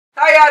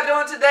y'all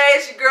doing today?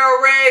 It's your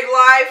girl Reg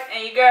Life.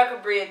 And your girl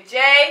Cabria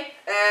J.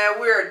 And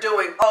we're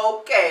doing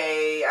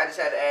okay. I just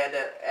had to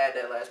add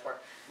that last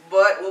part.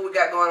 But what we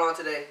got going on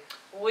today?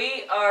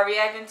 We are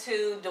reacting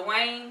to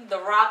Dwayne "The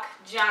Rock"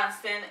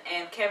 Johnson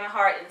and Kevin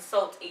Hart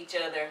insult each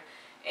other.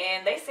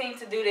 And they seem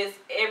to do this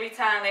every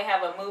time they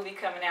have a movie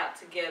coming out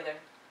together.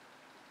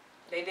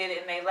 They did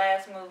it in their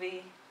last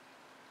movie.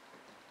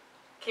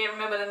 Can't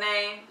remember the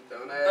name.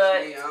 Don't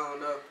ask me, I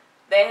don't know.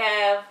 They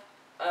have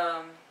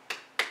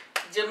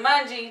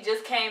Jumanji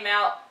just came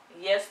out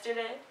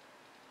yesterday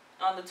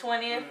on the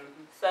 20th.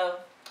 So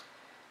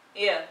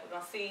yeah, we're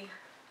gonna see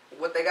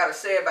what they gotta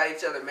say about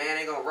each other, man.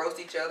 They gonna roast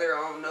each other. I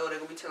don't know. They're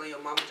gonna be telling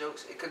your mama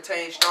jokes. It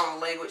contains strong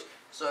language.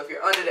 So if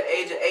you're under the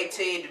age of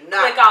 18, do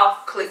not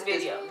click this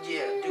video.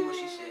 Yeah, do what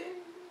she said.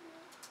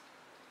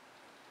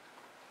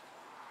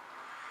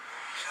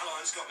 Hello,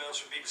 I'm Scott Mills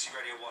from BBC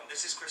Radio 1.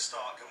 This is Chris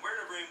Stark, and we're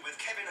in a room with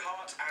Kevin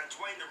Hart and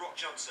Dwayne "The Rock"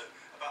 Johnson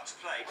about to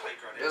play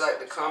Playground. They're like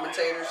the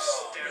commentators.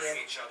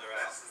 Staring each other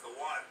out. This is the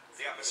one.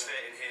 The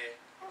atmosphere in here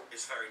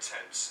is very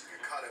tense. You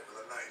can cut it with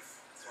a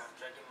knife. So I'm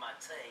drinking my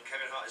tea.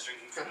 Kevin Hart is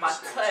drinking from My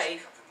the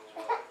tea. cup in the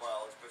wall.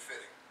 Well, it's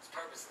befitting. It's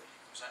purposely.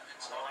 What's that?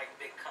 I don't like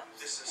big cups.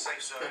 This is a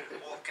safe zone.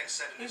 What gets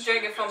said in He's this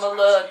drinking room from a goes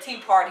little back to tea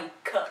you. party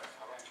cup.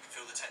 You can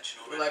feel the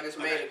tension Look already. like it's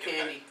made of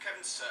candy.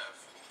 Kevin's serve.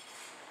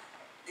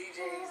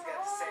 DJ's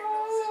got the same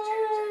nose as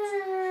Jared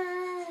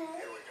Jackson.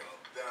 Here we go.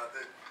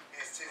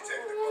 He's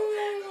technical.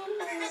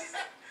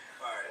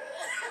 Alright.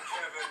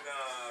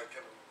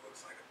 Kevin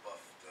looks like a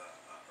buffed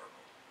Urkel.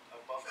 A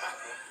buff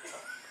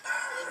apple.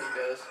 He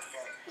does.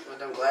 With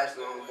them glasses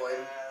on, boy.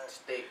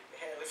 Steak.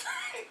 Yeah, looks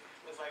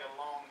like a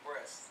long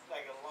breast.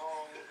 Like a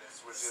long,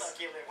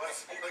 succulent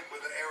breast. Like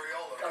with an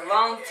areola. A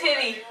long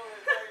titty.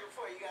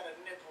 Before you got a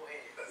nipple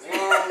head.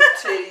 Long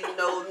titty,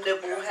 no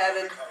nipple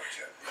having.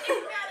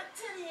 You got a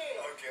titty head.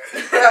 Okay.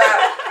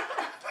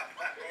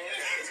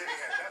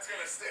 That's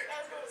gonna stick.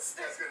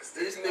 That's gonna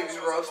stick. These niggas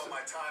roasting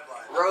my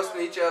timeline.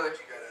 roasting each other.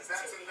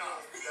 That's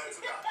enough. That's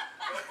enough.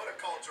 Don't put a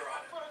culture on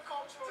it. Put a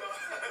culture on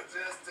it.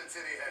 Just the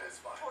titty head is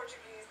fine.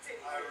 Portuguese titty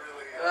I head.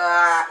 really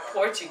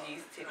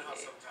Portuguese titty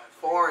head.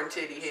 Foreign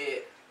titty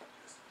head.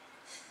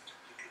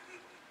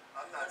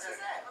 I'm not saying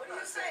that? What are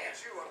you saying?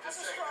 it's you. I'm That's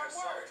just a saying strong there's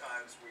word.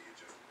 sometimes where you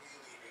just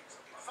really need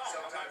something. Fine,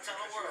 I'm Sometimes not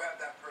telling because you world. have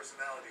that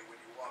personality when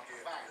you walk in,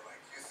 Fine. you're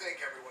like, you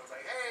think everyone's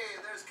like, hey,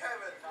 there's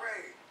Kevin,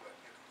 great. But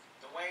you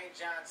know, Dwayne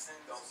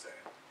Johnson's don't say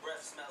it.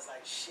 breath smells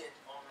like shit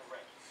on the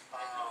reg.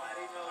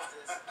 Nobody knows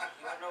this.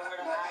 You don't know where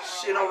the eyebrow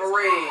Shit on the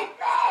rig.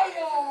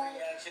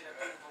 reaction of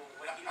people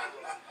when he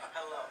goes,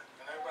 hello.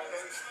 And everybody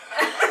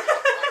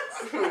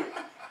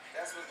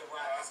that's what the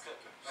Rock is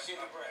cooking.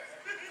 Shitty breath.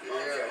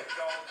 Yeah.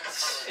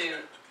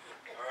 Shoot.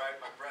 Alright,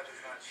 my breath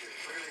is not shit.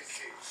 Look at these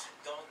teeth.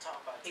 Don't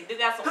talk about He it. do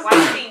got some white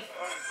teeth.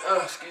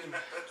 Oh, excuse me.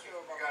 You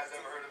guys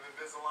ever heard of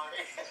Invisalign?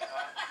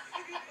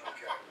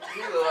 Okay. He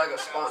look like a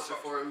sponsor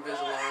for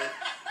Invisalign.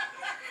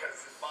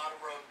 Because it's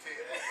bottom row teeth.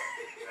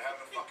 They're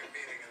having a fucking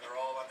meeting and they're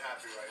all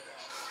unhappy right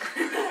now.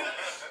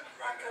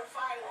 I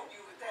confided in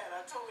you with that.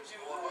 I told you.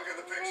 Well, look at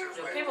the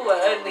pictures. The people with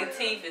ugly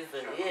teeth is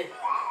the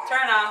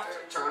turn off.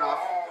 Turn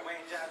off.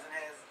 Dwayne Johnson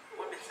has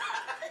women's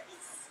eyes.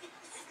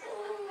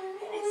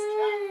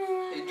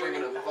 He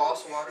drinking a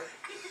Voss water.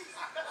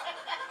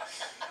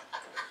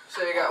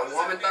 So you got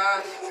woman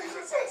thighs? These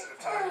are sensitive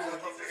times. I'd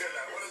love to hear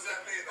that. What does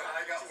that mean? That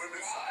I got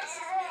women's size?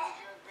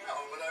 No,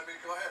 but I mean,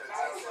 go ahead. It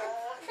sounds like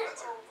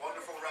that's a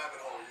wonderful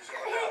rabbit hole you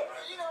should go down,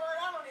 right? You know what?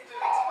 I don't need to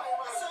explain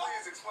myself.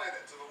 Please explain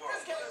it to the world.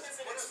 This game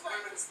isn't What does explain.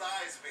 women's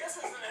thighs mean? This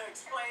isn't an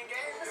explain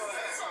game. This Go is a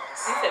ahead. song.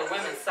 He said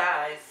women's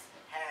size.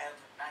 Have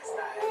nice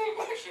thighs.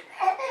 You shouldn't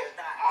have their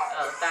thighs.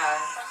 Oh,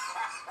 thighs.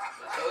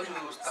 I told you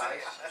it was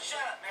thighs.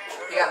 Shut up, man.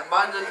 He got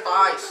abundant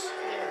thighs.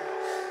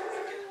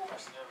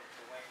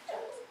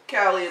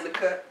 Callie in the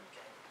cut.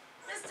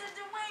 Mr.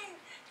 Dwayne,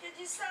 did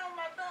you sound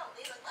my belt?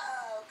 He's like,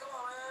 oh, come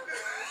on, man.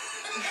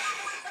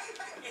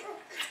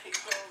 He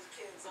calls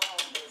kids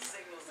off the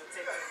signals to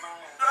take their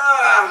mind.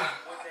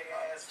 What they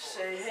ask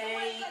for. Say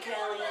hey,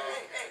 Callie.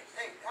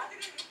 Hey, why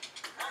did you?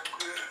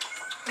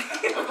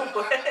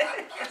 What?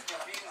 Kids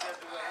confused as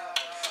to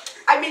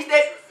what. I missed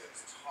it.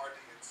 It's hard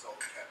to insult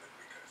Kevin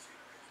because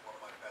he's one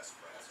of my best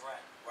friends. That's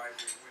right. Right?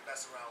 We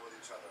mess around with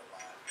each other a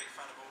lot. Big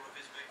fan of all of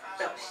his movies.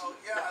 Well,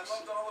 yeah, I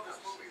loved all of his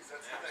movies.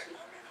 That's the thing.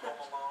 I mean,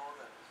 Home Alone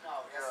and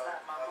No, that's not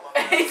my I love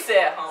movie. He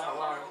said Home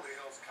Alone. Beverly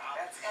Hills Cop.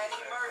 That's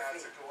Eddie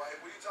Murphy. That's what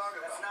are you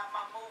talking That's about? not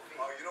my movie.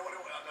 Oh, you know what?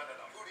 No.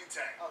 Pootie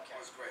Tang Okay.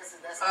 was great. Listen,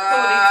 that's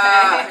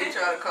He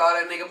tried to call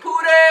that nigga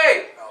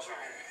Pootie. No,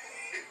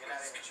 You're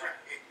not even trying.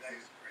 He's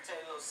great. Tell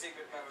you a little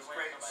secret He about was Dwayne.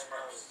 great in Nobody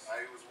Smurfs. knows.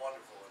 He was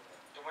wonderful in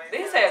that. Dwayne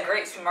They got say a a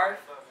great tattoo Smurf.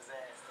 above his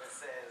ass that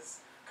says,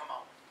 "Come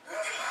on."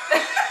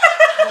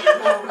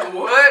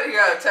 What? He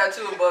got a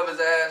tattoo above his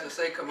ass and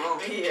say, come on.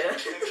 Yeah.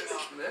 That's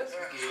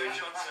Dwayne good.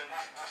 Johnson,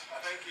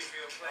 thank you for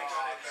your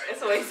playground.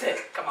 That's what he said.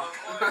 Come on.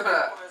 Of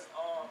course,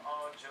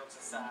 all jokes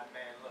aside,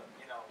 man. Look,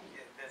 you know,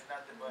 there's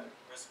nothing but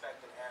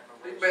respect and He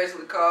admiration.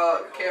 basically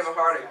called Kevin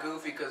Hart a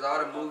goofy because all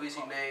the movies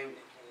he named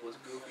was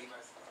goofy.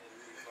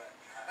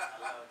 I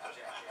love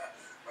Jackass.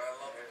 But I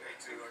love the thing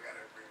too. I got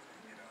to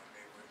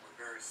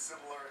we're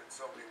similar in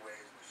so many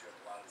ways. We share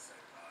a lot of the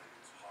same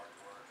values: hard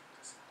work,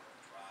 discipline,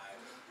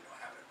 drive. You know,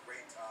 having a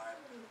great time,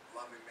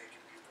 loving making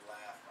people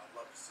laugh. I'd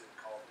love to sit and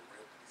call him a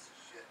real piece of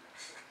shit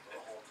for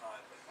the whole time,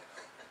 but you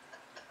know,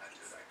 I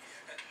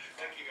can't.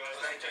 Thank you guys.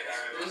 Thank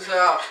you. This is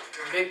how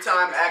big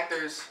time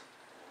actors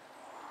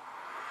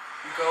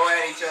go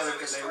at each other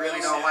because they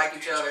really don't like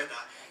each other,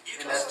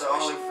 and that's the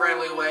only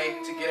friendly way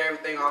to get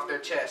everything off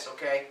their chest.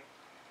 Okay?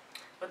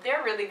 But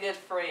they're really good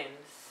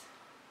friends.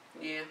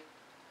 Yeah.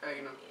 How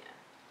you know? Yeah.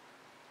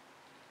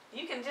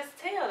 You can just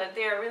tell that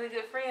they're really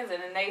good friends,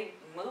 and in they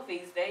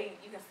movies,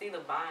 you can see the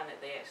bond that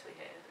they actually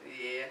have.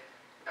 Yeah.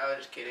 I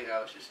was just kidding.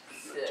 I was just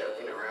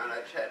joking around.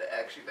 I just had to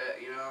ask you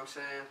that. You know what I'm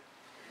saying?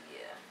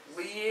 Yeah.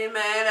 But yeah,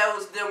 man, that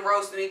was them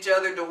roasting each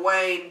other,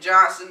 Dwayne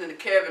Johnson and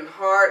Kevin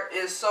Hart,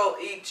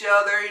 insult each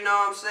other, you know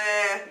what I'm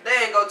saying? They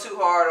ain't go too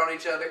hard on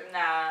each other.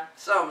 Nah.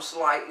 Something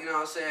slight, you know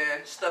what I'm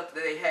saying? Stuff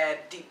that they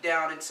had deep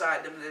down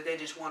inside them that they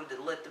just wanted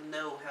to let them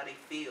know how they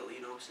feel,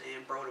 you know what I'm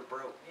saying? Bro to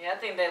bro. Yeah, I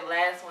think that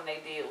last one they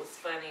did was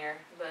funnier,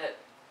 but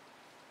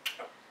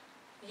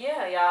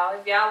yeah, y'all.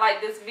 If y'all like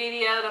this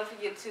video, don't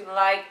forget to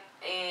like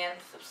and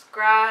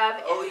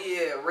subscribe. Oh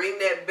yeah, ring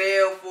that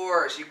bell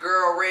for us. Your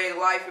girl Red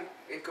Life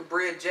and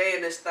Cabria J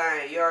in this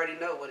thing. You already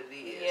know what it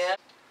is. Yeah.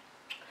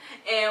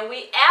 And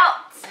we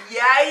out.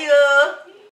 Yeah.